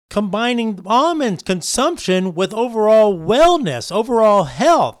combining almond consumption with overall wellness, overall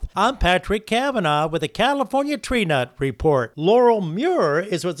health. I'm Patrick Cavanaugh with the California Tree Nut Report. Laurel Muir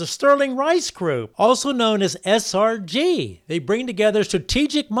is with the Sterling Rice Group, also known as SRG. They bring together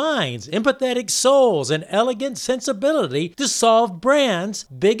strategic minds, empathetic souls, and elegant sensibility to solve brands'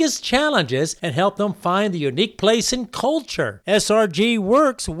 biggest challenges and help them find the unique place in culture. SRG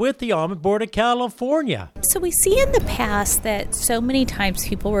works with the Almond Board of California. So we see in the past that so many times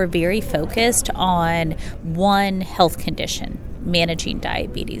people were very focused on one health condition, managing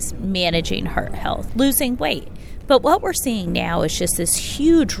diabetes, managing heart health, losing weight. But what we're seeing now is just this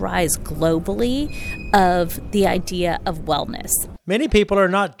huge rise globally of the idea of wellness. Many people are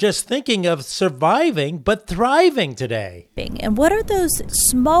not just thinking of surviving, but thriving today. And what are those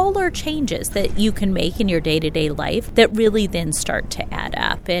smaller changes that you can make in your day-to-day life that really then start to add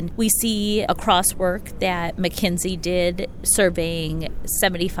up? And we see across work that McKinsey did, surveying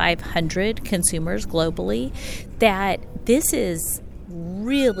 7,500 consumers globally, that this is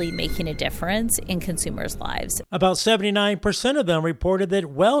really making a difference in consumers' lives. About 79% of them reported that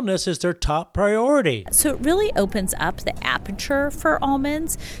wellness is their top priority. So it really opens up the aperture for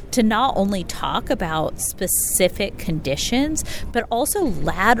almonds to not only talk about specific conditions, but also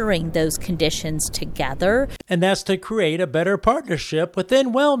laddering those conditions together. And that's to create a better partnership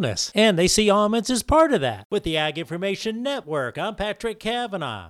within wellness. And they see almonds as part of that. With the Ag Information Network, I'm Patrick Cavanaugh.